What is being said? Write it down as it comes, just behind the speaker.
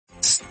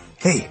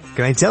Hey,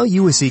 can I tell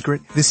you a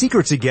secret? The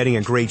secret to getting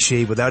a great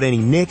shave without any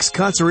nicks,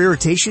 cuts, or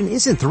irritation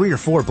isn't 3 or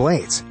 4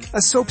 blades,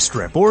 a soap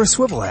strip, or a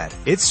swivel head.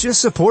 It's just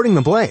supporting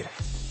the blade.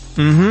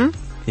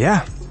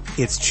 Yeah,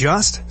 it's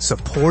just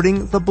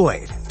supporting the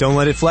blade. Don't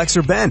let it flex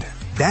or bend.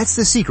 That's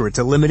the secret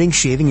to limiting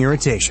shaving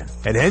irritation.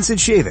 At Henson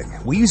Shaving,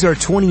 we use our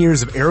 20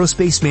 years of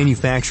aerospace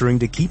manufacturing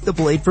to keep the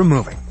blade from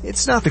moving.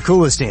 It's not the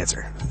coolest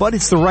answer, but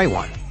it's the right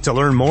one. To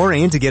learn more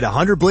and to get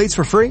 100 blades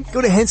for free,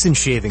 go to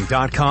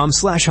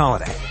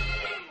hensonshaving.com/holiday.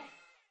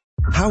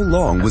 How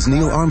long was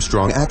Neil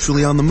Armstrong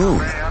actually on the moon?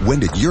 When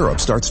did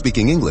Europe start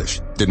speaking English?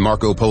 Did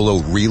Marco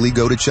Polo really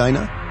go to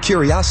China?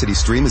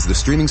 CuriosityStream is the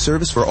streaming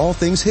service for all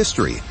things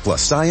history,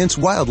 plus science,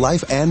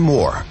 wildlife, and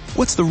more.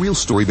 What's the real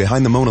story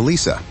behind the Mona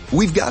Lisa?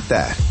 We've got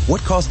that.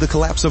 What caused the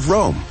collapse of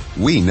Rome?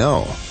 We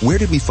know. Where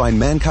did we find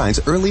mankind's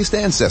earliest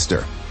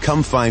ancestor?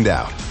 Come find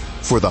out.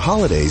 For the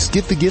holidays,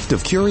 get the gift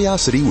of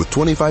curiosity with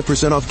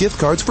 25% off gift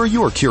cards for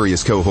your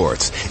curious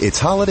cohorts. It's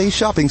holiday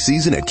shopping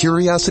season at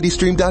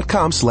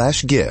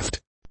curiositystream.com/gift.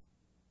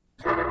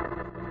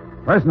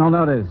 Personal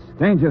notice.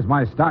 Danger's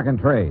my stock and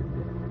trade.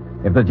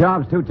 If the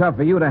job's too tough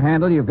for you to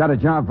handle, you've got a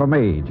job for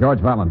me, George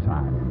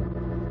Valentine.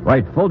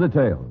 Write full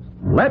details.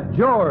 Let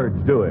George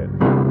do it.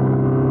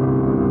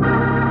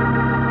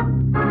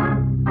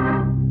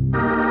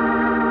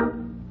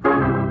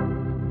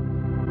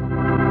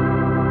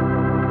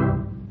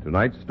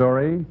 Tonight's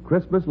story,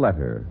 Christmas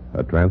Letter,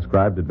 a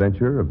transcribed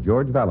adventure of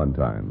George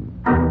Valentine.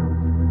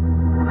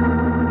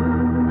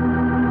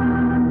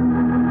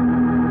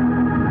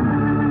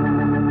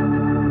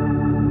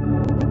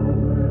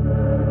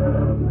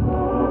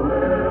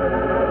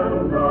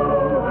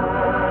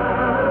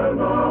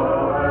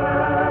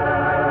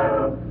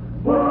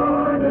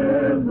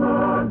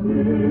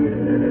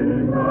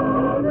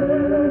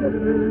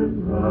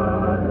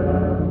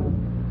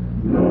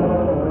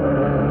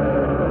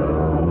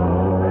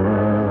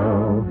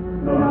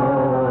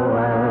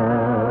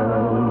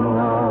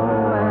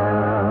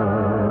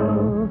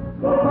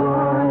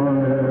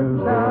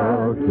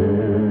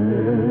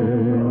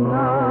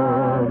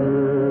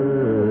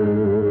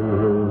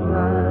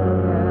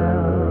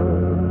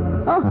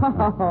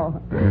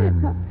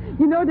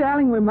 You know,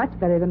 darling, we're much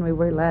better than we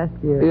were last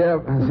year.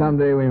 Yep,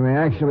 someday we may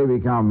actually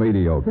become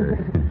mediocre.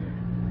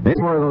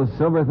 Any more of those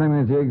silver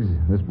thingamajigs?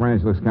 This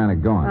branch looks kind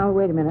of gone. Oh,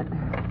 wait a minute.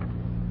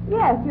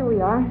 Yes, here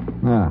we are.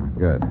 Ah,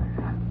 good.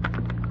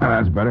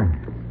 That's better.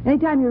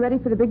 Anytime you're ready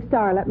for the big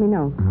star, let me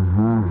know.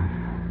 Uh-huh.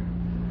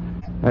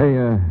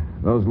 Hey,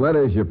 those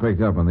letters you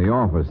picked up in the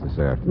office this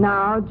afternoon.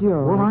 Now,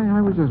 George. Well,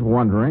 I was just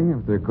wondering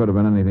if there could have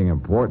been anything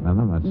important in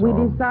them, that's We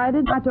all.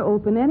 decided not to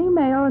open any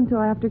mail until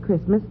after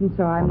Christmas, and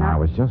so I'm Well, not... I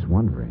was just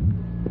wondering.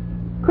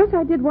 Of course,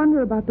 I did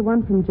wonder about the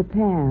one from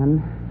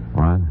Japan.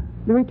 What?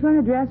 The return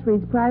address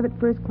reads Private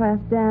First Class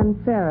Dan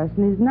Ferris,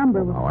 and his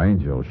number was... Oh,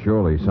 Angel,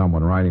 surely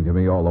someone writing to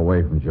me all the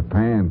way from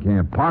Japan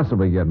can't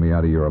possibly get me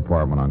out of your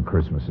apartment on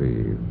Christmas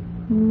Eve.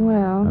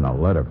 Well... And a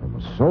letter from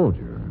a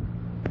soldier.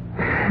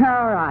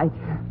 All right.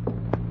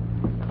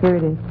 Here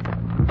it is.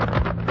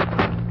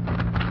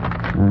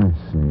 I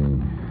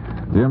see.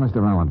 Dear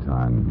Mr.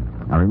 Valentine,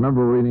 I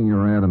remember reading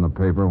your ad in the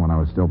paper when I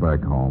was still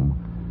back home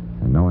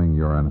and knowing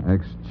you're an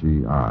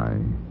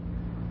ex-GI.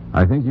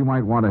 I think you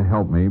might want to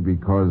help me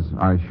because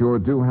I sure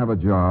do have a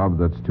job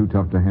that's too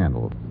tough to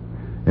handle.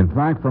 In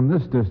fact, from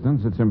this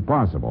distance, it's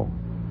impossible.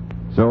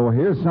 So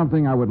here's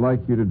something I would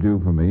like you to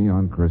do for me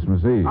on Christmas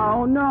Eve.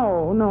 Oh,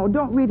 no.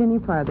 Don't read any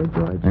farther,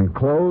 George.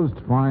 Enclosed,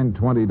 fine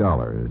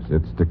 $20.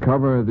 It's to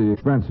cover the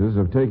expenses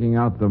of taking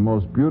out the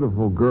most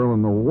beautiful girl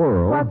in the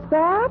world. What's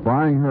that?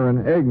 Buying her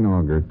an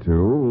eggnog or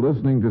two,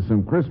 listening to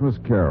some Christmas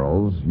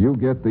carols. You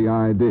get the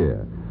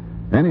idea.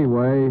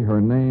 Anyway, her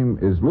name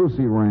is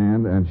Lucy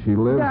Rand, and she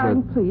lives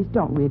Darling, at please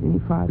don't read any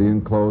farther. the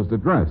enclosed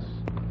address.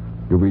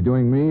 You'll be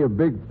doing me a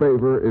big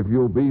favor if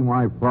you'll be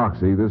my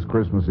proxy this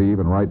Christmas Eve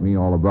and write me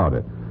all about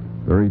it.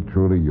 Very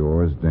truly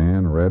yours,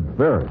 Dan Red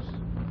Ferris.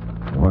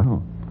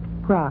 Well,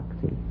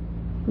 Proxy.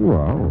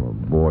 well,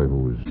 a boy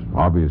who's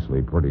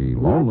obviously pretty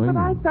lonely Yes,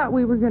 but I thought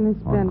we were going to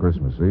on spend...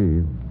 Christmas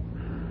Eve.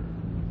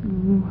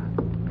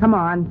 Come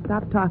on,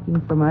 stop talking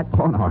so much.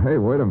 Oh, no, hey,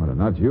 wait a minute.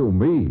 Not you,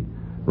 me.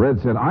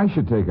 Red said I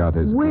should take out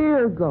his...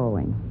 We're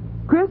going.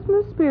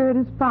 Christmas spirit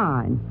is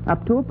fine,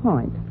 up to a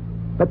point.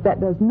 But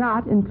that does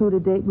not include a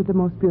date with the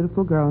most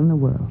beautiful girl in the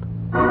world.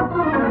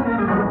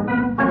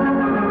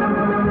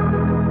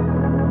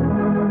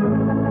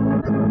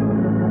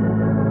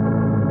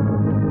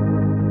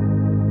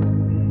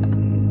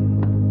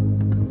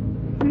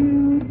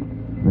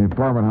 The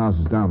apartment house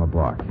is down the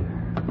block.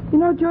 You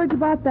know, George,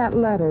 about that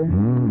letter,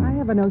 Hmm. I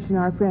have a notion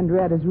our friend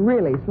Red is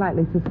really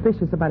slightly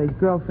suspicious about his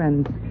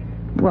girlfriend's,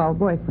 well,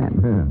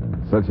 boyfriend. Yeah,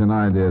 such an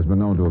idea has been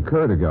known to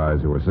occur to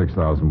guys who are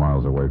 6,000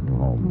 miles away from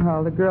home.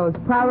 Well, the girl is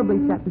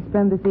probably set to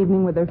spend this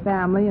evening with her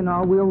family, and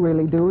all we'll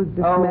really do is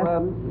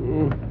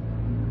dismiss...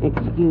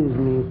 Excuse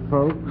me,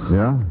 folks.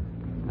 Yeah?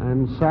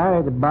 I'm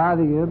sorry to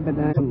bother you, but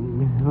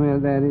well,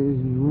 that is,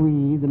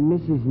 we, the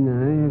missus and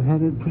I, have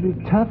had it pretty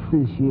tough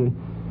this year.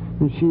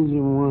 And she's a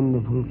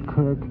wonderful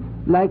cook.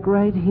 Like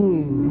right here,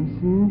 you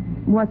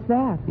see? What's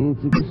that?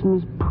 It's a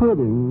Christmas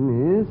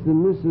pudding, miss. The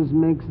missus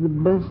makes the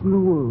best in the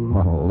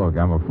world. Oh, look,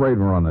 I'm afraid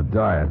we're on a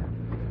diet.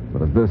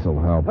 But if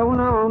this'll help... Oh,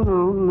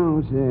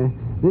 no, sir.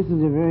 This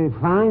is a very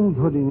fine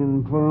pudding,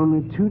 and for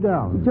only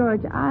 $2.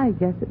 George, I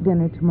guess at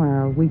dinner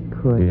tomorrow we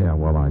could. Yeah,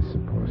 well, I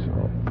suppose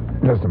so.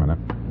 Just a minute.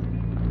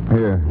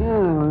 Here.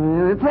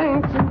 Yeah,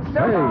 thanks.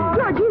 Hey!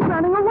 George, he's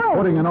running away.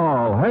 Pudding and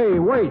all. Hey,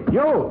 wait,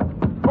 you!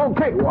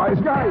 Okay, wise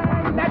guy.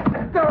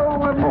 Let go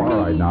of me.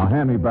 All right, now,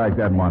 hand me back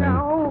that money.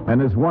 No. And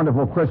this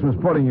wonderful Christmas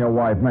pudding your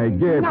wife made.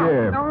 Give.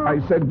 No. I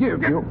said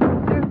give you.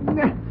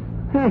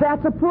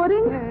 That's a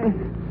pudding?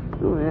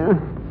 Well,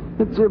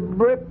 it's a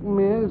brick,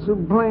 miss. A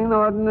plain,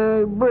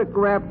 ordinary brick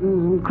wrapped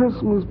in some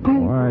Christmas paper.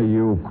 Why,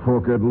 you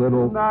crooked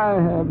little... I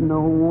have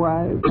no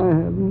wife. I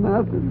have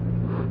nothing.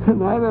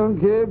 And I don't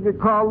care if you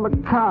call the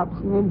cops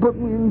and they put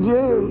me in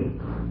jail.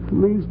 At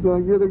least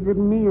I get a good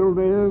meal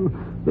there.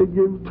 They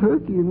give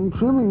turkey and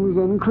trimmings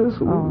on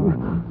Christmas.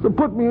 Oh. So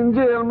put me in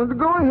jail. But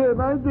go ahead,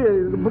 I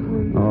dare you to put me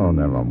in jail. Oh,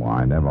 never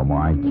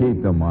mind.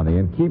 Keep the money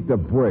and keep the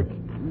brick.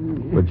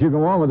 But you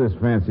go on with this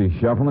fancy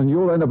shuffle and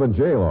you'll end up in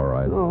jail, all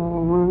right.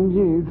 Oh, well,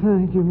 gee,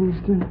 thank you,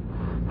 mister.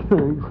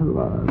 Thanks a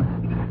lot.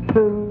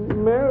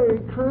 And Merry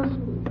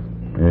Christmas.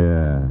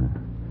 Yeah.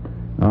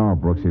 Oh,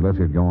 Brooksy, let's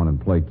get going and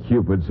play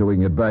Cupid so we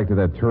can get back to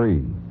that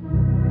tree.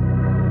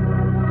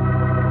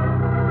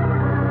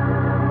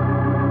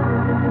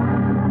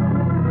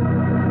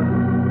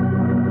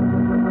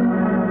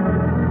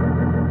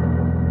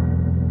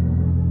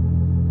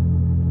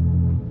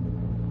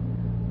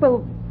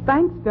 Well,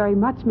 thanks very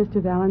much,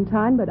 Mr.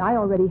 Valentine, but I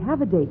already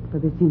have a date for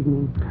this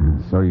evening.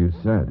 So you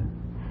said.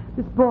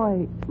 This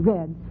boy,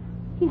 Red,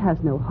 he has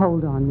no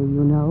hold on me,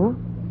 you know.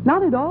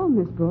 Not at all,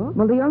 Miss Brooks.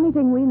 Well, the only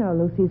thing we know,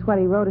 Lucy, is what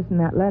he wrote us in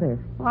that letter.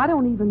 Well, I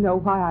don't even know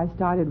why I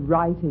started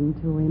writing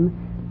to him.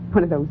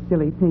 One of those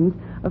silly things.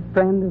 A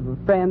friend of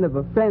a friend of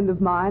a friend of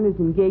mine is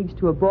engaged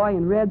to a boy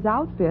in Red's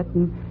outfit,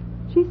 and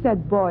she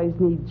said boys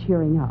need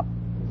cheering up.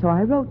 So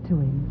I wrote to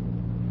him.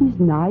 He's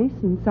nice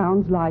and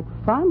sounds like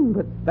fun,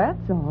 but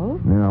that's all.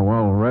 Yeah,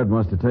 well, Red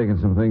must have taken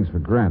some things for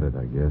granted,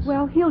 I guess.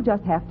 Well, he'll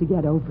just have to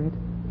get over it.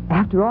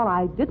 After all,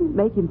 I didn't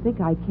make him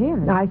think I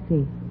cared. I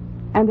see.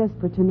 And as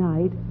for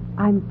tonight,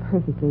 I'm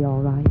perfectly all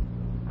right.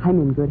 I'm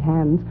in good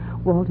hands.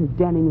 Walter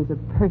Denning is a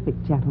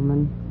perfect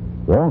gentleman.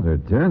 Walter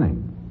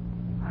Denning?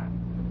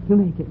 You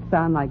make it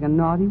sound like a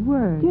naughty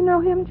word. Do you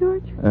know him,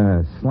 George?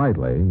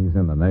 Slightly. He's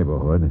in the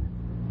neighborhood.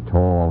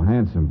 Tall,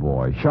 handsome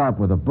boy, sharp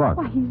with a buck.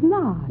 Why, he's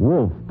not.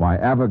 Wolf by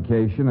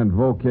avocation and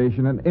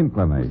vocation and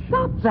inclination.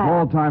 Stop that.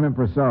 Small-time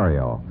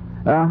impresario.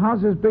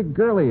 How's his big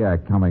girly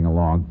act coming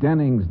along?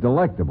 Denning's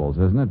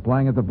Delectables, isn't it?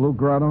 Playing at the Blue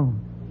Grotto?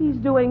 He's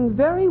doing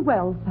very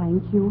well,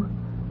 thank you.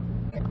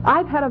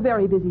 I've had a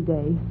very busy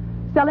day.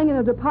 Selling in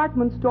a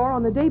department store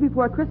on the day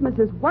before Christmas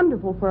is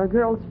wonderful for a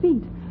girl's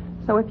feet.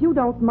 So if you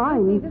don't See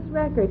mind... this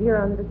record here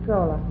on the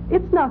Victrola.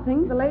 It's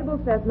nothing. The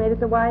label says made at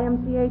the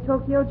YMCA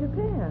Tokyo,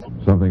 Japan.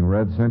 Something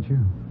Red sent you?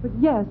 But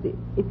yes,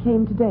 it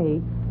came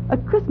today. A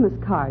Christmas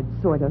card,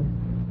 sort of.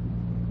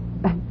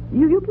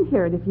 You can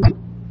hear it if you...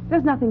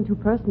 There's nothing too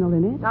personal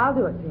in it. I'll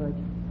do it, George.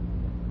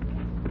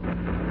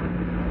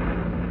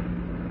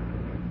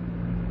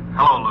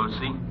 Hello,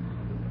 Lucy.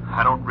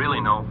 I don't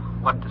really know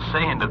what to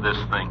say into this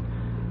thing.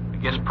 I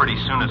guess pretty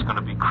soon it's going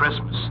to be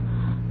Christmas.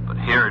 But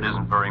here it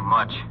isn't very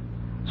much.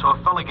 So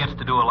a fella gets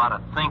to do a lot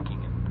of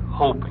thinking and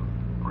hoping,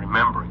 and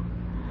remembering.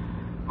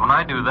 When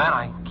I do that,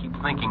 I keep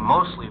thinking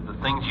mostly of the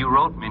things you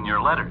wrote me in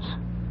your letters.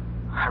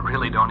 I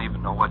really don't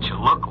even know what you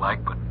look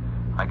like, but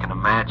I can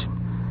imagine.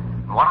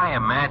 And what I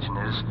imagine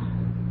is,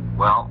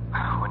 well,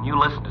 when you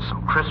listen to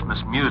some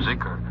Christmas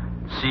music or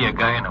see a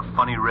guy in a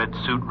funny red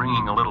suit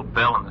ringing a little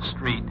bell in the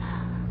street,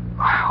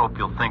 I hope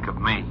you'll think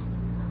of me.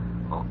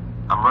 Well,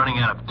 I'm running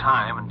out of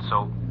time, and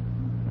so...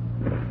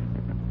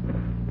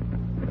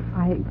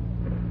 I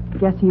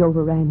guess he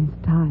overran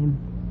his time.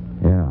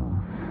 Yeah.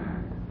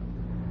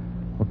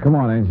 Well, come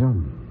on, Angel.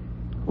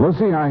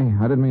 Lucy, I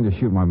didn't mean to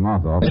shoot my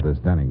mouth off at this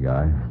Denning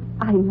guy.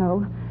 I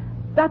know.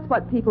 That's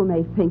what people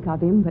may think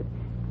of him, but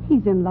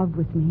he's in love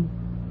with me.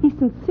 He's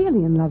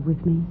sincerely in love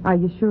with me. Are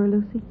you sure,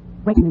 Lucy?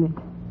 Wait a minute.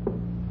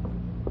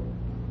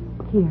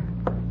 Here.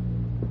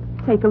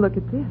 Take a look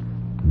at this.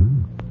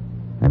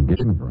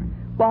 Engagement ring.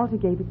 Walter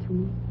gave it to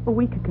me a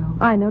week ago.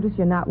 I notice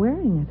you're not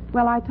wearing it.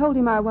 Well, I told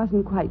him I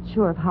wasn't quite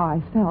sure of how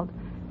I felt.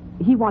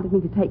 He wanted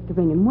me to take the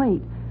ring and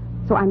wait,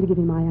 so I'm to give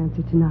him my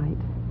answer tonight.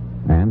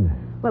 And?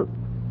 Well,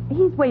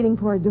 he's waiting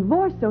for a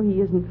divorce, so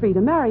he isn't free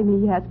to marry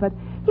me yet, but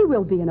he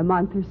will be in a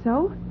month or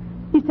so.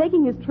 He's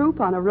taking his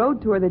troupe on a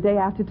road tour the day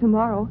after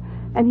tomorrow,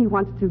 and he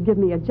wants to give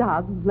me a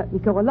job and let me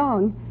go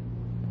along.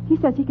 He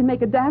says he can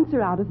make a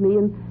dancer out of me,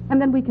 and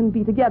then we can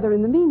be together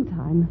in the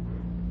meantime.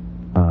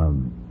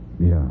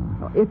 Yeah.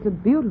 It's a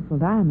beautiful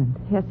diamond.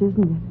 Yes, isn't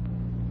it?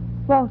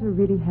 Walter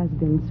really has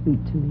been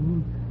sweet to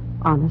me,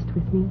 honest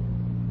with me.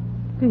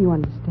 Do you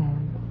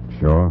understand?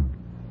 Sure.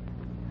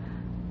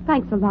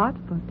 Thanks a lot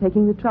for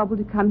taking the trouble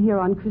to come here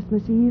on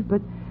Christmas Eve,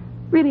 but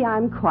really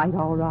I'm quite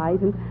all right,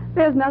 and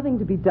there's nothing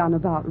to be done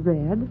about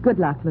Red. Good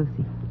luck,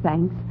 Lucy.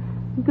 thanks.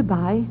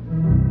 Goodbye.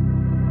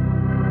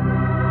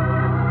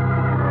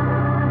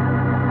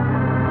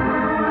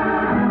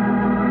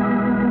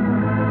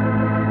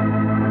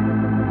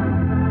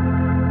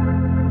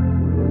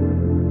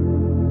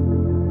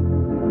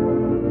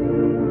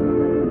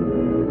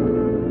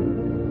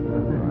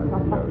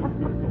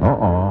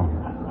 Uh-oh.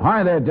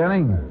 Hi there,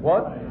 Denny.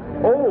 What?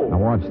 Oh. Now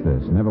watch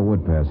this. Never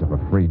would pass up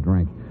a free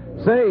drink.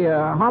 Say,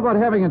 how about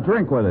having a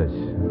drink with us?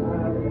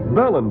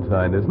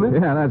 Valentine, isn't it?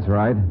 Yeah, that's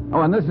right.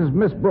 Oh, and this is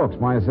Miss Brooks,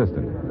 my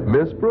assistant.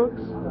 Miss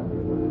Brooks?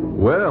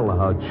 Well,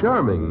 how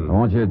charming. I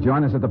want you to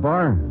join us at the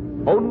bar.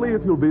 Only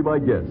if you'll be my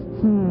guests.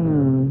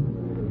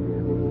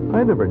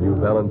 I never knew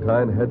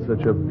Valentine had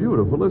such a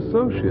beautiful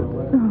associate.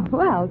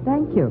 Well,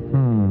 thank you.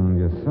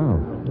 Yourself.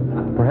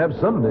 Perhaps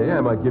someday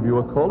I might give you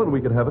a call and we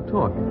could have a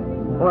talk.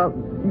 Well,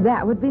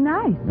 that would be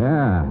nice.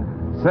 Yeah.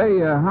 Say,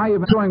 how you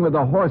been doing with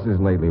the horses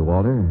lately,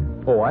 Walter?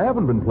 Oh, I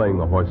haven't been playing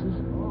the horses.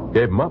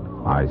 Gave them up.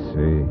 I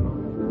see.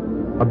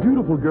 A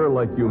beautiful girl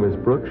like you, Miss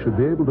Brooks, should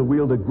be able to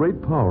wield a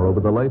great power over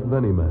the life of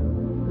any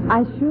man.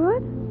 I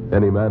should?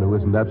 Any man who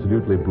isn't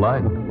absolutely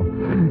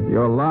blind.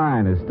 Your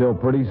line is still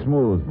pretty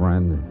smooth,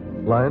 friend.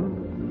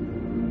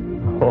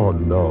 Blind? Oh,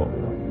 no.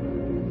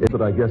 It's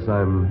that I guess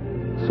I'm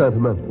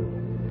sentimental.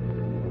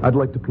 I'd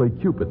like to play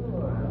Cupid.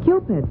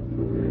 Cupid?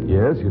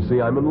 Yes, you see,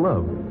 I'm in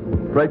love.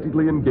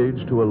 Practically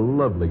engaged to a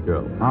lovely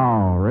girl.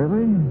 Oh,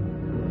 really?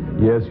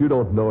 Yes, you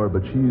don't know her,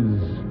 but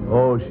she's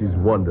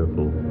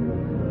wonderful.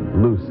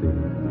 Lucy.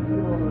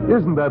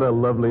 Isn't that a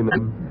lovely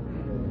name?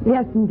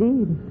 Yes,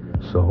 indeed.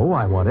 So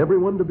I want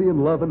everyone to be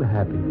in love and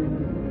happy.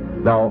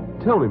 Now,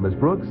 tell me, Miss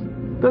Brooks,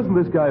 doesn't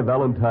this guy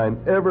Valentine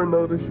ever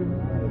notice you?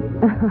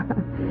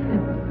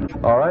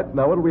 All right,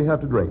 now what do we have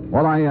to drink?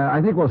 Well,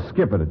 I think we'll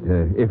skip it,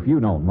 if you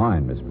don't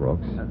mind, Miss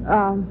Brooks.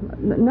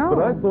 No.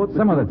 But I thought...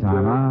 Some other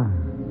time,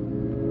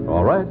 huh?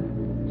 All right.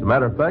 As a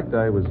matter of fact,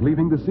 I was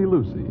leaving to see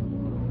Lucy.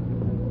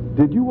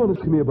 Did you want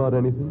to see me about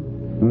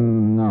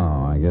anything?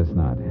 No, I guess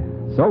not.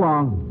 So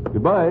long.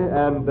 Goodbye,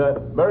 and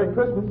Merry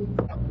Christmas.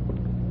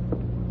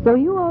 So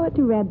you owe it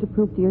to Red to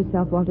prove to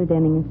yourself Walter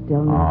Denning is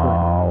still no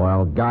Oh,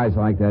 well, guys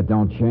like that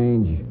don't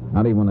change.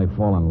 Not even when they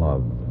fall in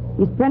love.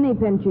 good. He's penny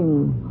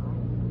pinching,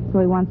 so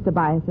he wants to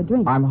buy us a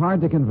drink. I'm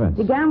hard to convince.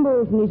 He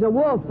gambles, and he's a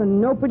wolf,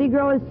 and no pretty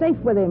girl is safe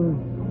with him.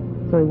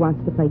 So he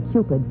wants to play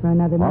Cupid for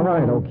another All man.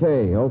 right,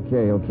 okay,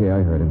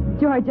 I heard him.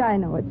 George, I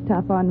know it's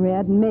tough on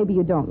Red, and maybe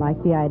you don't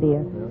like the idea.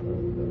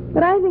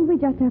 But I think we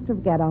just have to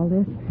forget all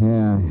this.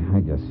 Yeah, I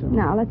guess so.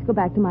 Now, let's go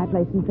back to my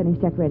place and finish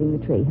decorating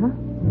the tree, huh?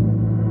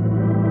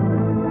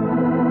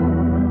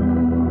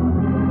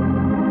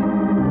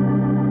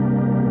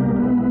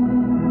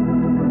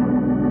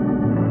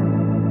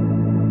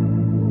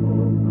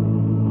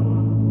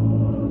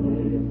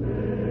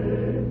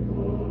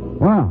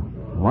 Well,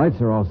 the lights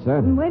are all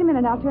set. Wait a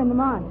minute, I'll turn them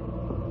on.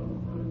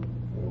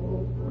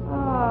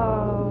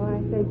 Oh,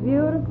 aren't they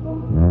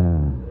beautiful?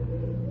 Yeah.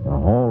 The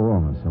whole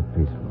room is so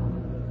peaceful.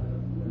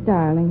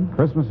 Darling.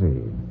 Christmas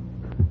Eve.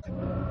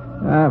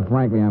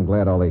 Frankly, I'm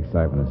glad all the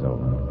excitement is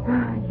over.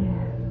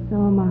 Yes, so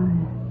am I.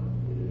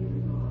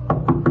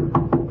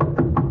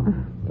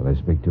 Did I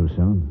speak too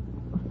soon?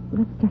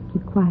 Let's just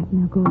keep quiet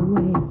and they'll go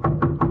away.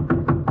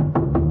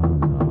 Oh,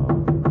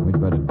 no. We'd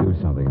better do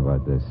something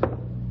about this.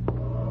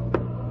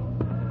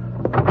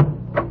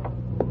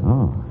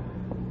 Oh.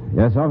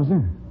 Yes,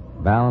 officer?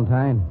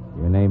 Valentine?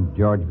 Your name's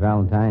George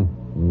Valentine?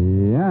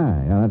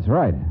 Yeah, that's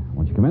right.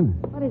 Won't you come in?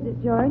 What is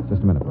it, George?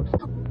 Just a minute, Brooks.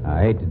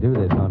 I hate to do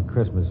this on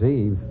Christmas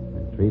Eve.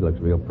 The tree looks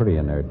real pretty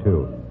in there,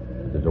 too.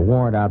 There's a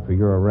warrant out for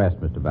your arrest,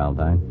 Mr.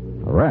 Valentine.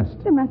 Arrest?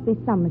 There must be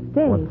some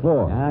mistake. What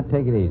for? Now,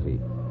 take it easy.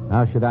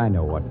 How should I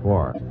know what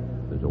for?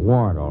 There's a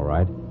warrant, all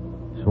right.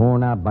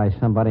 Sworn out by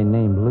somebody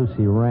named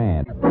Lucy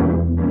Rand.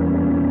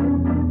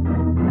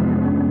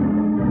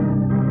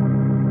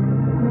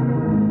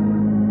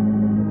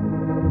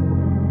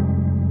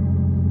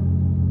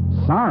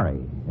 Sorry.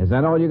 Is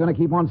that all you're going to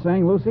keep on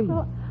saying, Lucy?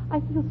 Well, I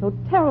feel so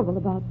terrible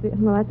about this.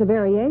 Well, that's a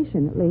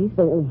variation, at least.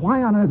 Well,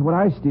 why on earth would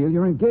I steal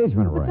your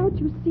engagement ring? But don't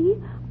you see?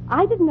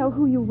 I didn't know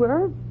who you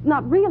were.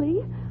 Not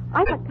really.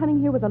 I thought coming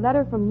here with a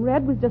letter from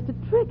Red was just a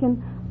trick,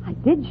 and I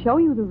did show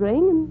you the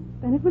ring, and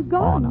then it was Oh,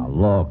 gone. now,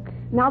 look.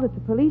 Now that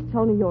the police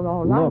told me you're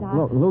all right,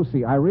 Look,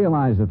 Lucy, I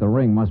realize that the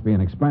ring must be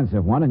an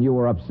expensive one, and you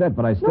were upset,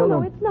 but I still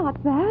No, don't... it's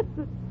not that.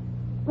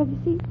 But you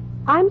see,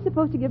 I'm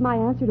supposed to give my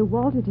answer to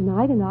Walter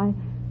tonight, and I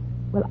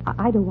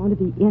don't want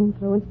to be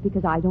influenced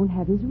because I don't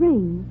have his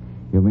ring.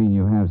 You mean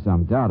you have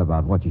some doubt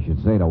about what you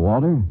should say to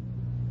Walter?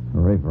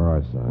 Hooray for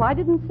our side. Well, I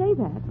didn't say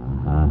that.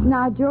 Uh-huh.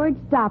 Now, George,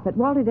 stop it.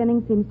 Walter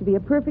Denning seems to be a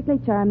perfectly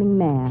charming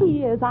man.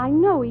 He is. I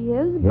know he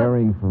is, but...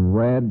 Hearing from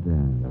Red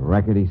and the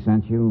record he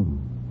sent you,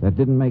 that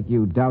didn't make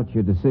you doubt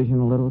your decision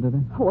a little, did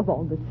it? Oh, of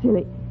all the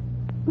silly...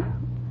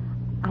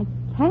 I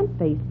can't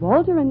face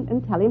Walter and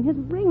tell him his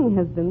ring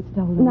has been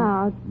stolen.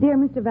 Now, dear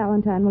Mr.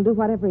 Valentine will do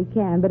whatever he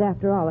can, but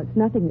after all, it's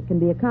nothing that can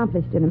be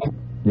accomplished in a minute.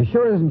 You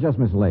sure it isn't just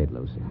mislaid,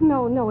 Lucy?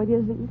 No, it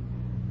isn't.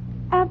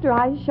 After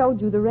I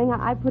showed you the ring,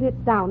 I put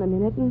it down a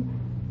minute, and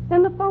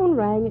then the phone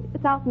rang.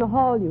 It's out in the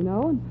hall, you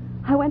know, and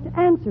I went to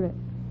answer it.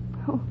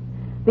 Oh,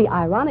 The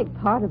ironic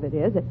part of it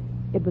is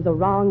it was a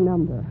wrong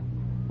number.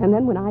 And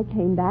then when I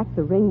came back,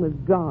 the ring was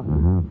gone.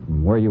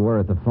 From where you were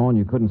at the phone,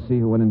 you couldn't see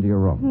who went into your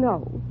room.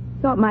 No.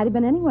 So it might have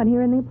been anyone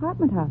here in the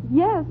apartment house.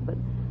 Yes, but,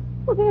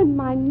 well, they're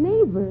my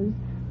neighbors.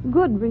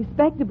 Good,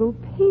 respectable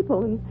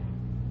people.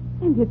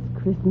 And it's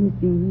Christmas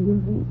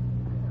Eve. And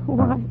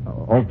why?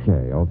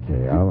 Okay.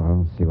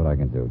 I'll see what I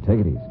can do. Take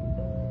it easy.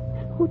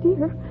 Oh,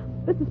 dear.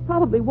 This is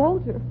probably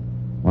Walter.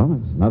 Well,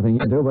 there's nothing you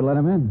can do but let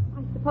him in.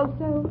 I suppose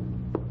so.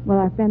 Will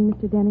our friend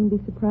Mr. Denning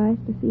be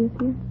surprised to see us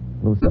here?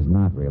 Lucy's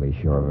not really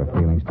sure of her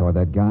feelings toward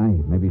that guy.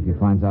 Maybe if he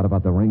finds out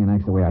about the ring and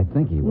acts the way I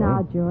think he will.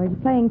 Now, George,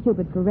 playing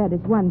Cupid for Red is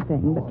one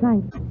thing, but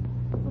trying to...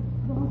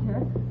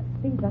 Walter,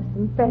 these are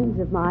some friends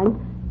of mine.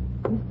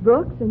 Miss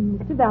Brooks and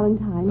Mr.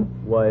 Valentine.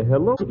 Why,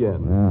 hello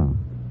again.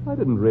 Yeah. I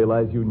didn't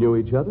realize you knew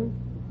each other.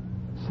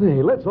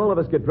 Say, let's all of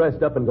us get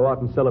dressed up and go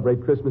out and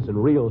celebrate Christmas in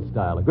real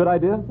style. A good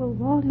idea? Well,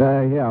 Walter...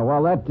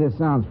 that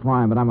sounds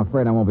fine, but I'm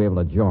afraid I won't be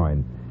able to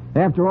join.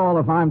 After all,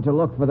 if I'm to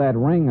look for that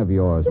ring of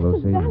yours, Mr.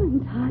 Lucy...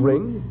 Valentine.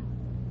 Ring?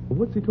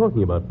 What's he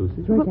talking about,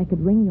 Lucy? George, I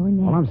could wring your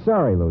neck. Well, I'm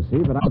sorry, Lucy,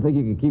 but I don't think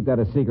you can keep that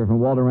a secret from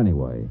Walter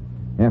anyway.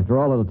 After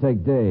all, it'll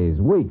take days,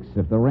 weeks,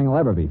 if the ring will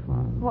ever be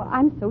found. Well,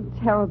 I'm so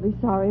terribly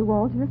sorry,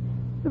 Walter.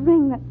 The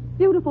ring, that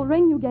beautiful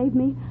ring you gave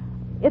me,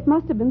 it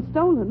must have been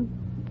stolen.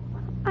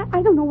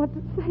 I don't know what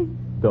to say.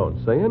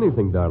 Don't say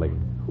anything, darling.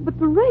 But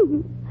the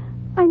ring,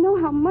 I know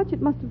how much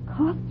it must have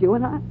cost you,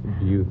 and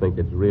Do you think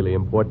it's really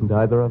important to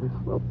either of us?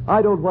 Well,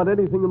 I don't want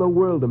anything in the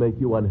world to make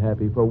you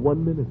unhappy for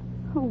 1 minute.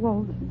 Oh,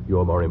 Walter.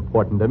 You're more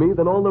important to me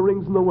than all the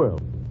rings in the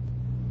world.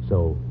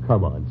 So,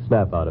 come on,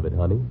 snap out of it,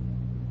 honey.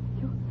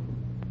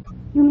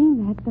 You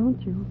mean that,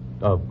 don't you?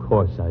 Of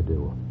course I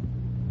do.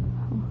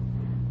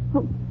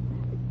 Oh,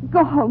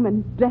 go home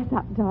and dress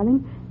up,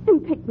 darling,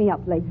 and pick me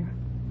up later.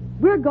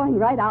 We're going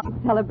right out and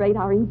celebrate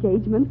our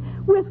engagement,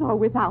 with or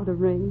without a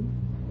ring.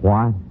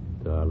 What?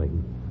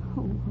 Darling.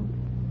 Oh,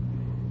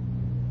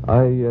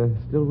 I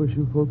still wish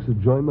you folks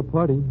had joined the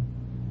party.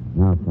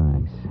 No,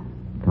 thanks.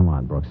 Come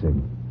on, Brooksy.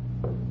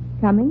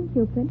 Coming,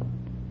 Cupid?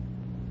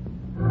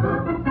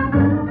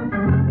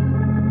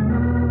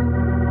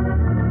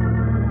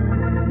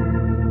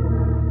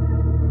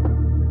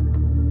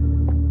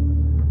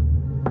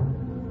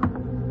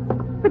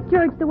 But,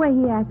 George, the way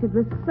he acted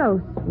was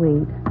so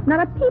sweet.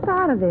 Not a peep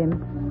out of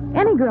him.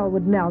 Any girl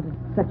would melt at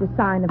such a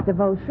sign of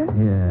devotion.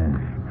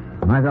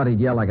 Yeah. I thought he'd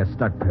yell like a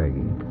stuck pig.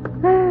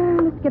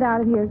 Let's get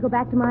out of here. Go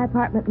back to my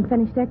apartment and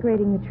finish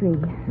decorating the tree.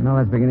 You know,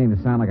 that's beginning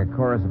to sound like a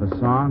chorus of a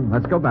song.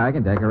 Let's go back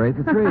and decorate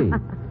the tree.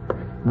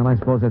 Well, I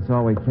suppose that's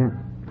all we can.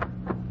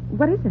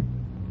 What is it?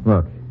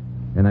 Look,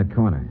 in that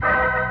corner.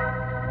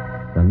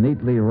 The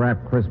neatly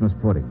wrapped Christmas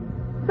pudding.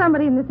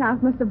 Somebody in this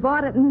house must have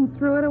bought it and then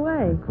threw it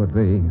away. Could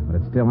be, but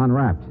it's still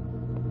unwrapped.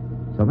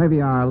 So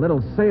maybe our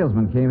little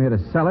salesman came here to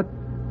sell it,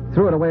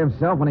 threw it away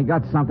himself when he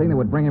got something that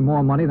would bring him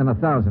more money than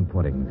 1,000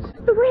 puddings.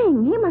 The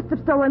ring. He must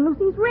have stolen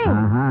Lucy's ring.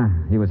 Uh-huh.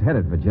 He was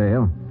headed for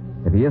jail.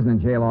 If he isn't in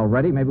jail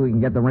already, maybe we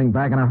can get the ring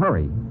back in a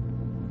hurry.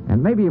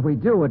 And maybe if we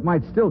do, it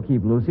might still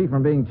keep Lucy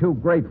from being too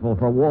grateful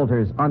for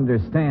Walter's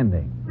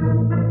understanding.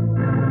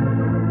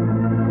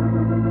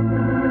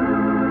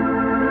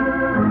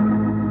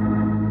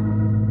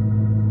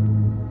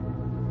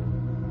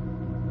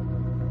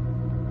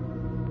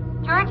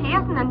 George, he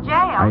isn't in jail.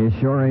 Are you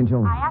sure,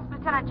 Angel? I asked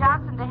Lieutenant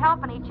Johnson to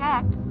help, and he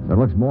checked. So it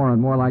looks more and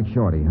more like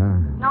Shorty, huh?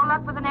 No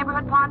luck with the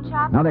neighborhood pawn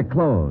shop? Now they're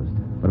closed.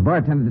 But a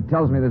bartender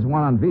tells me there's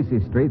one on Vesey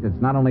Street that's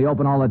not only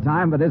open all the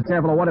time, but is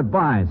careful of what it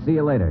buys. See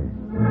you later.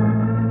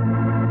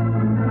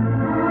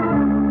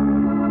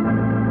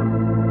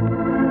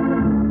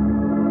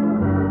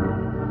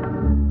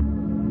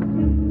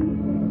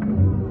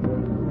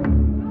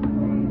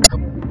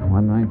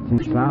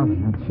 South.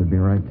 That should be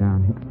right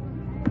down here.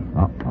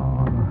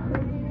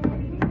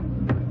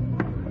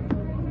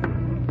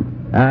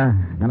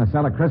 Gonna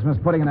sell a Christmas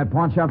pudding in that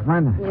pawn shop,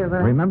 friend? Yeah,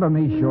 Remember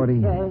me, Shorty?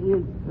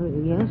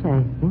 Yes,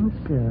 I think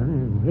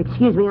so.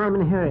 Excuse me, I'm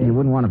in a hurry. You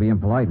wouldn't want to be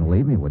impolite and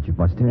leave me, would you,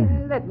 Buster?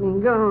 Let me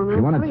go.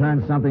 You want to please.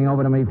 turn something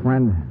over to me,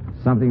 friend?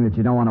 Something that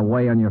you don't want to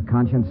weigh on your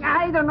conscience?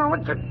 I don't know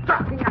what you're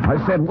talking about.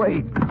 I said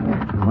wait.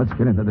 Now, let's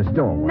get into the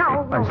doorway.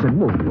 No. I said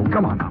move. You.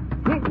 Come on now.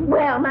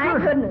 Well, my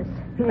goodness.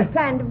 What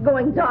kind of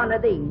goings on are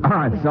these?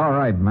 Oh, it's all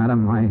right,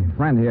 madam. My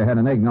friend here had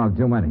an eggnog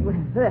too many.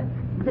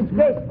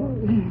 Disgraceful.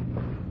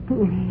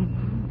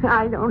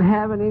 I don't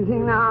have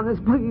anything now,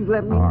 honest. Please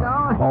let me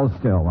go. Hold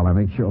still while I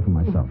make sure for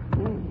myself.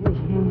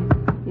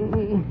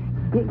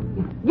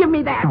 Give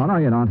me that. Oh, no,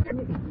 you don't.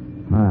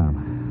 Well,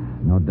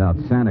 no doubt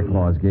Santa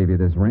Claus gave you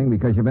this ring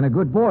because you've been a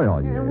good boy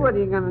all year. What are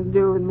you going to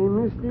do with me,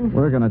 mister?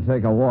 We're going to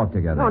take a walk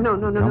together. Oh, no,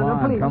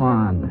 please. Come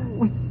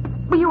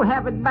on. Will you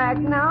have it back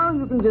now?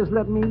 You can just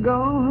let me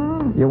go,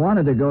 huh? You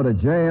wanted to go to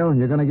jail.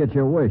 You're going to get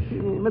your wish.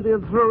 But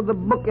they'll throw the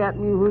book at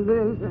me with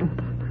this.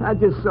 I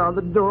just saw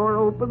the door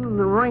open and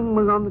the ring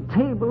was on the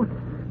table.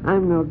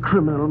 I'm no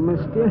criminal,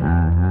 mister.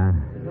 Uh-huh.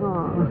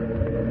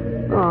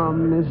 Oh,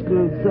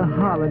 mister, it's a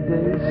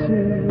holiday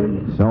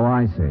season. So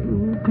I see.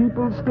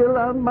 People still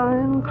out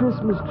buying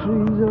Christmas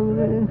trees over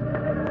there.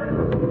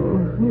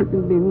 You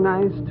can be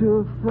nice to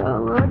a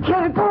fella. I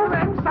can't go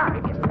there. I'm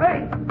sorry.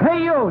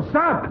 Hey, you,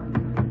 stop!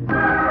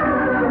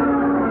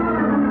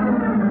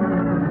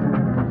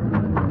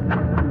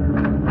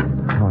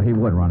 Oh, he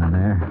would run in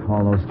there.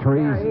 All those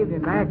trees.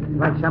 Evening, Mac.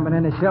 Like something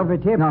in the silver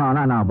tip?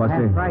 No,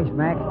 Buster. Half price,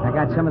 Mac. I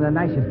got some of the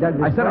nicest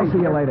Douglas. I said I'll see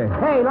you later.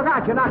 Hey, look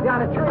out. You knocked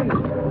down a tree.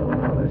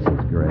 Oh, this is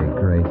great.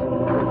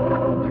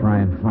 Try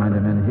and find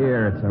him in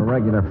here. It's a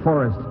regular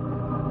forest.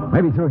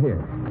 Maybe through here.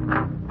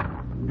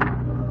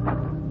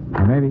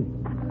 Or maybe...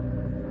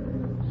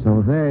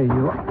 So there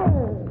you are.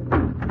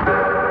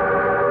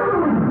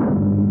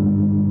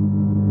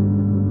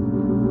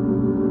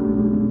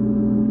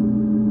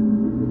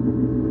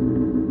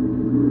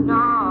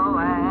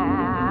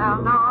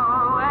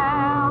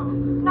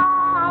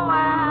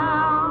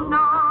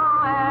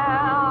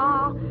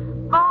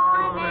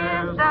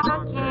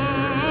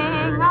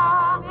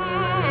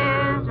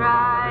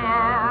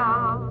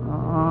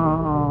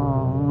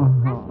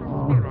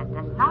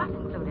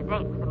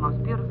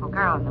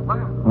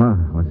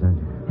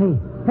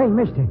 Hey,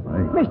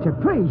 mister,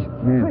 please.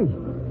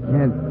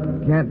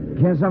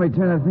 Can't somebody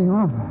turn that thing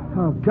off?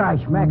 Oh,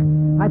 gosh, Mac.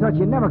 I thought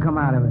you'd never come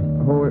out of it.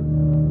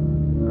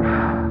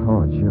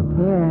 Oh, it's you.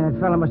 Yeah, that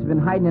fella must have been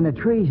hiding in the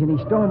trees, and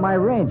he stole my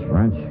wrench.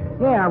 Wrench?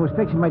 Yeah, I was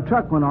fixing my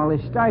truck when all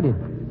this started.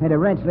 Had a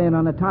wrench laying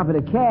on the top of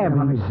the cab.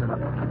 Let me sit up.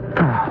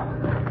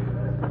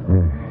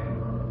 There.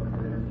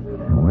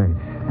 Now, wait.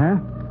 Huh?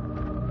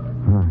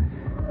 All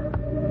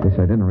right. Guess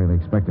I didn't really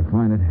expect to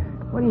find it.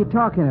 What are you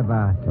talking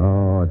about?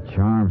 Oh, a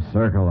charmed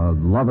circle, a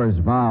lover's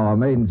vow, a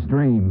maiden's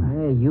dream.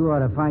 Hey, you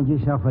ought to find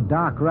yourself a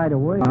doc right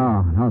away.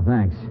 Oh, no,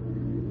 thanks.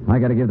 I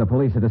got to give the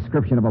police a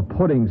description of a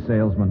pudding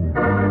salesman.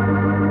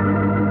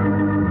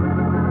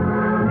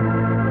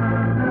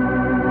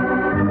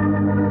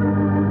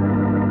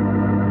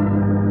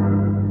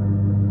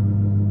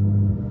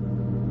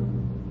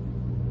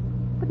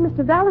 But,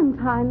 Mr.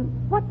 Valentine,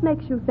 what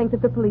makes you think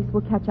that the police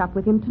will catch up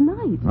with him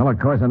tonight? Well, of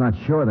course, I'm not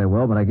sure they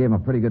will, but I gave them a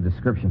pretty good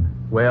description.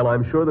 Well,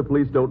 I'm sure the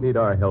police don't need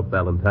our help,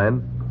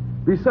 Valentine.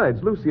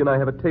 Besides, Lucy and I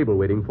have a table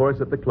waiting for us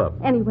at the club.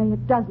 Anyway,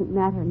 it doesn't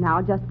matter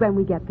now, just when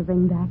we get the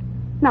ring back.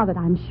 Now that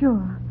I'm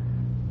sure.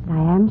 But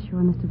I am sure,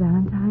 Mr.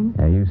 Valentine.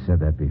 Yeah, you said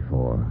that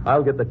before.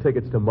 I'll get the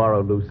tickets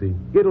tomorrow, Lucy.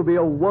 It'll be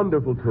a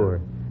wonderful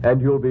tour.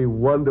 And you'll be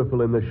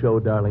wonderful in the show,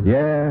 darling.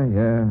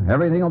 Yeah.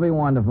 Everything will be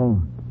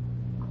wonderful.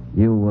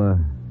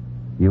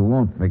 You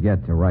won't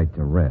forget to write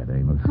to Red,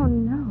 eh, Lucy? Oh,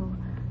 no.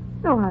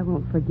 No, I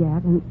won't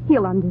forget, and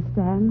he'll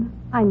understand.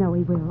 I know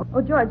he will.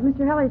 Oh, George,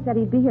 Mr. Heller said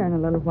he'd be here in a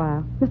little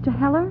while. Mr.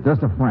 Heller?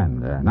 Just a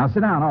friend. Now sit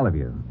down, all of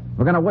you.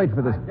 We're going to wait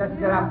for this. Just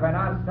get up, and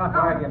I'll stop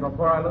arguing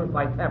before I lose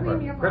my temper.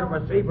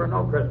 Christmas Eve or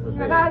no Christmas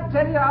Eve. And I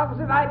tell you,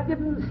 officer, I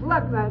didn't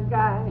slug that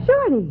guy.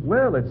 Shorty.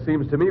 Well, it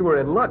seems to me we're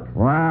in luck.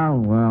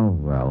 Well,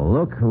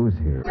 look who's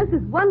here. This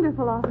is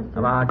wonderful, officer.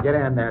 Come on, get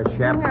in there,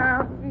 Shep.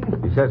 Yeah.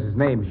 He says his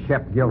name's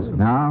Shep Gilson.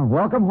 Now,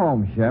 welcome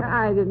home, Shep.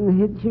 I didn't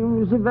hit you,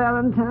 Mr.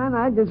 Valentine.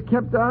 I just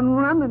kept on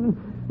running.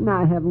 And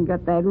I haven't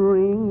got that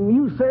ring.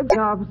 You searched the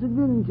officer,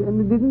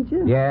 didn't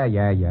you? Yeah.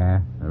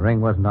 The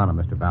ring wasn't on him,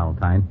 Mr.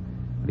 Valentine.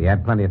 But he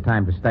had plenty of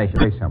time to stash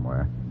it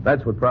somewhere.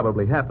 That's what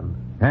probably happened.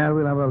 And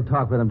we'll have a little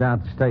talk with him down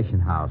at the station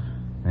house.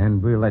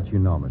 And we'll let you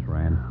know, Miss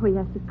Rand. Oh,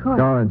 yes, of course.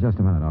 Go in just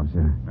a minute,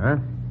 officer. Huh?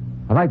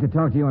 I'd like to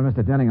talk to you and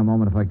Mr. Denning a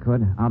moment, if I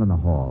could, out in the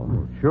hall.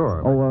 Oh,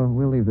 sure.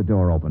 We'll leave the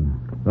door open.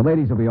 The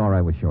ladies will be all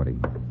right with Shorty.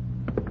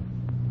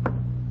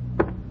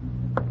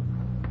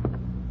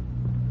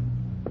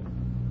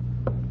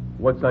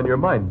 What's on your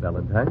mind,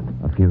 Valentine?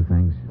 A few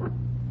things.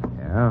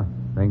 Yeah?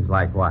 Things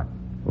like what?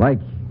 Like,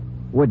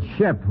 would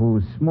Shep,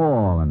 who's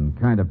small and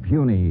kind of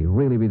puny,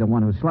 really be the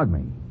one who slugged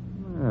me?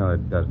 Well,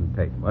 it doesn't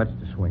take much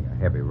to swing a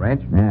heavy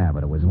wrench. Yeah,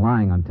 but it was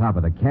lying on top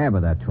of the cab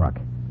of that truck.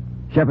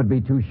 Shep would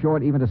be too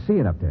short even to see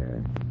it up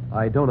there.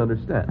 I don't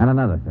understand. And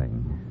another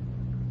thing.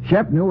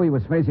 Shep knew he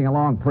was facing a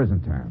long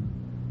prison term.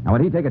 Now,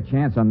 would he take a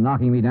chance on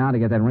knocking me down to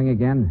get that ring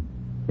again?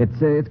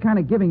 It's kind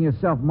of giving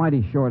yourself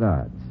mighty short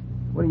odds.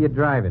 What are you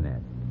driving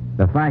at?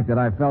 The fact that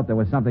I felt there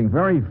was something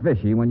very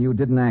fishy when you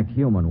didn't act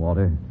human,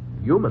 Walter.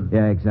 Human?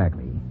 Yeah,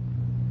 exactly.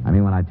 I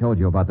mean, when I told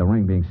you about the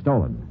ring being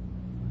stolen.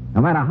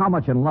 No matter how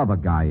much in love a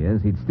guy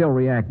is, he'd still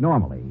react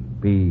normally.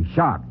 Be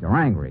shocked or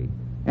angry.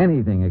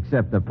 Anything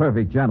except the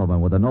perfect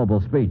gentleman with a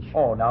noble speech.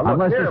 Oh, now look,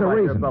 unless here, there's a my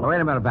dear reason. fellow.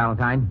 Wait a minute,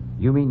 Valentine.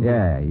 You mean...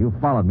 Yeah, you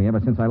followed me ever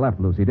since I left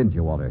Lucy, didn't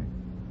you, Walter?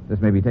 This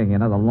may be taking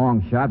another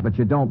long shot, but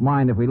you don't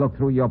mind if we look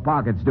through your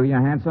pockets, do you,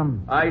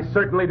 handsome? I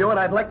certainly do, and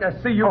I'd like to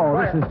see you...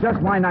 This is just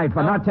my night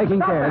for not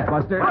taking cares,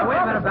 Buster. Now, wait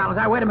a minute,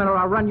 Valentine. Wait a minute, or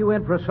I'll run you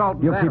in for assault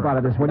and You battery. keep out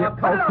of this, will you?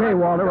 Okay,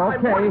 Walter,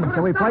 okay.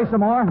 Can we play some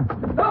more?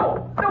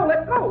 No,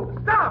 let go.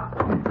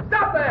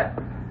 Stop that.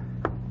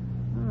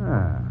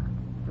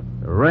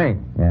 The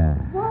ring. Yeah.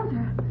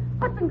 Walter,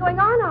 what's been going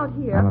on out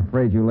here? I'm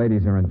afraid you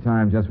ladies are in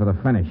time just for the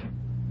finish.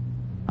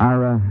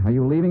 Are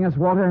you leaving us,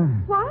 Walter?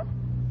 What?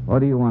 Or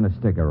do you want to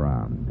stick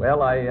around? Well,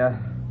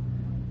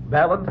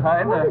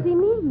 Valentine... What does he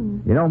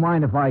mean? You don't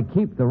mind if I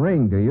keep the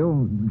ring, do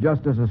you?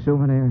 Just as a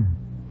souvenir?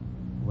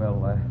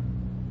 Well,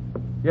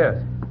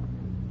 yes.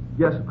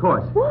 Yes, of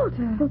course.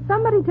 Walter. Will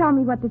somebody tell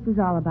me what this is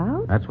all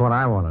about? That's what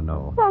I want to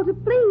know. Walter,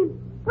 please.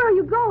 Where are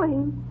you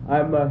going?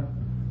 I'm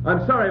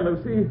sorry,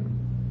 Lucy.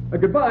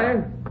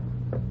 Goodbye.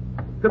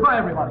 Goodbye,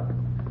 everybody.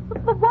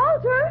 But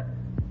Walter!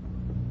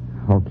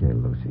 Okay,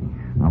 Lucy.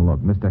 Now,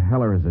 look, Mr.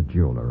 Heller is a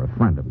jeweler, a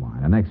friend of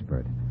mine, an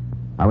expert.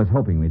 I was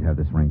hoping we'd have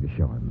this ring to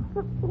show him.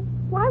 But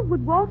why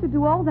would Walter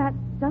do all that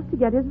just to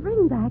get his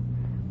ring back?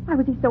 Why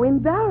was he so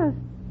embarrassed?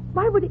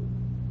 Why would he...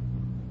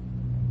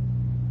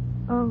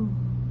 Oh,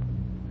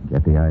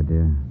 Get the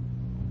idea?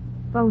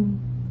 phony.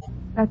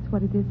 That's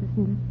what it is,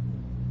 isn't it?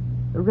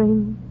 The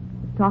ring,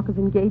 the talk of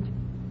engagement.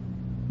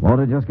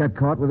 Walter just got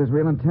caught with his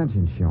real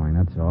intentions showing,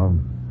 that's all.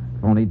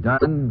 Phony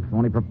done,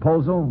 phony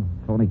proposal,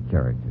 phony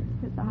character.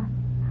 Yes,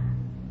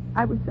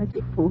 I was such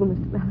a fool,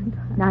 Mr.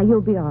 Valentine. Now, you'll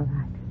be all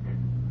right.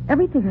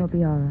 Everything will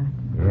be all right.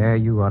 Yeah,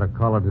 you ought to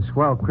call it a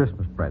swell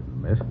Christmas present,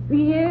 miss.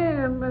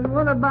 Yeah, but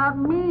what about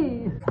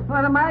me?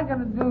 What am I going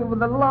to do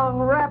with a long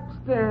rap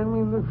staring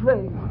me in the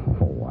face?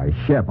 Oh, why,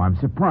 Shep, I'm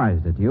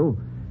surprised at you.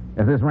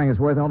 If this ring is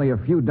worth only a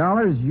few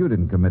dollars, you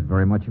didn't commit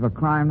very much of a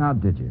crime now,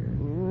 did you?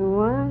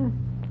 What?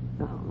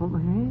 Oh,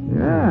 hey.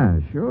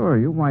 Yeah, sure.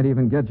 You might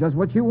even get just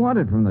what you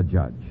wanted from the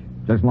judge.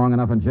 Just long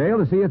enough in jail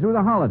to see you through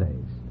the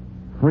holidays.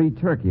 Free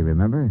turkey,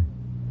 remember?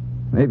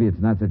 Maybe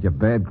it's not such a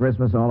bad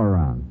Christmas all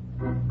around.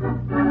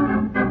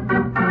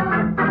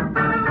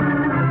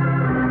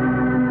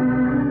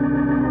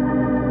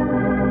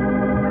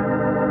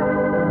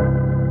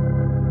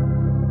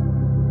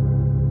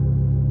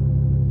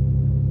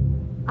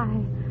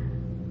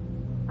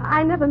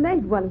 I never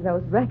made one of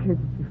those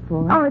records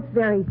before. Oh, it's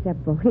very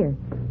simple. Here,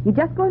 you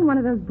just go in one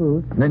of those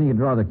booths. Then you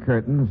draw the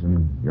curtains,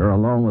 and you're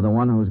alone with the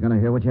one who's going to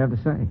hear what you have to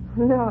say.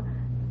 No,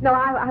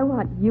 I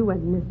want you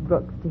and Miss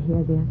Brooks to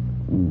hear this.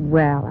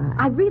 Well,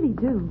 I really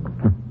do.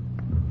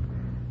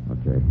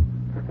 Okay.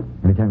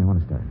 Anytime you want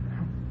to start.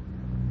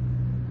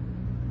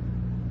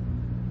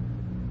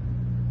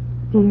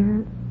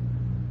 Dear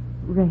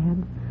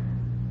Red,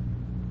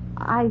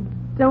 I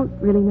don't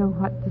really know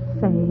what to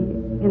say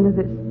into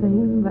this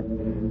thing, but,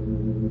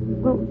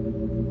 well,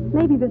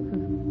 maybe this was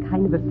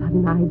kind of a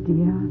sudden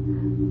idea.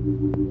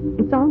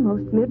 It's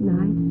almost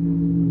midnight.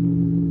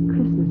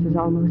 Christmas is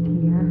almost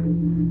here.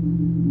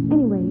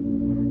 Anyway,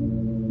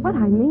 what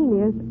I mean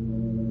is,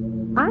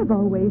 I've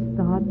always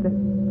thought that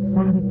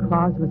Santa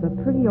Claus was a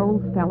pretty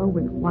old fellow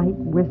with white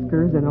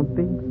whiskers and a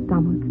big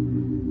stomach.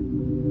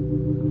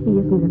 He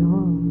isn't at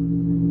all.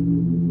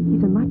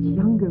 He's a much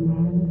younger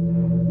man,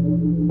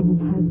 and he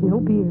has no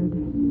beard.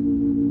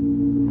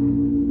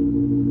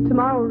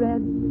 Tomorrow,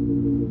 Red,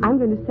 I'm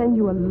going to send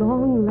you a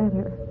long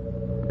letter.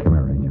 Come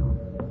here, Angel.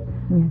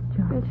 Yes,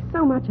 George. There's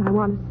so much I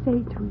want to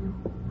say to you.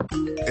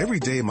 Every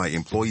day my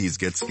employees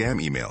get scam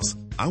emails.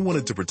 I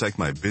wanted to protect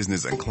my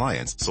business and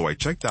clients, so I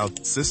checked out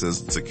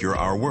CISA's Secure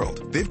Our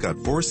World. They've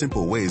got 4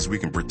 simple ways we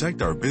can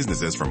protect our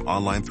businesses from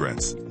online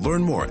threats.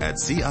 Learn more at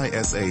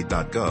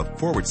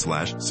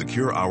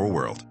CISA.gov/Secure Our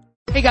World.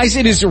 Hey guys,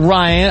 it is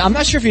Ryan. I'm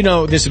not sure if you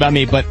know this about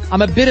me, but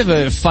I'm a bit of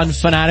a fun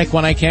fanatic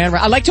when I can.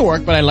 I like to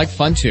work, but I like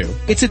fun too.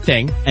 It's a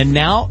thing. And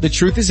now the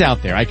truth is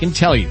out there. I can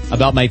tell you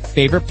about my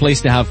favorite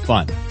place to have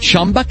fun.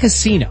 Chumba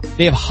Casino.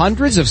 They have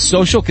hundreds of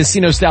social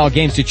casino style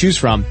games to choose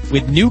from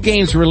with new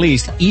games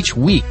released each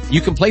week.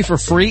 You can play for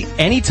free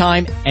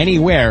anytime,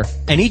 anywhere.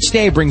 And each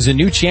day brings a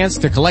new chance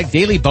to collect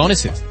daily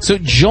bonuses. So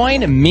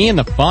join me in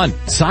the fun.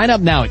 Sign up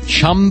now at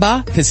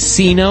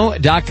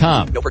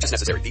ChumbaCasino.com. No purchase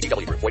necessary.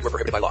 VGW Group. Void where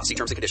prohibited by law. See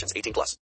terms and conditions. 18+.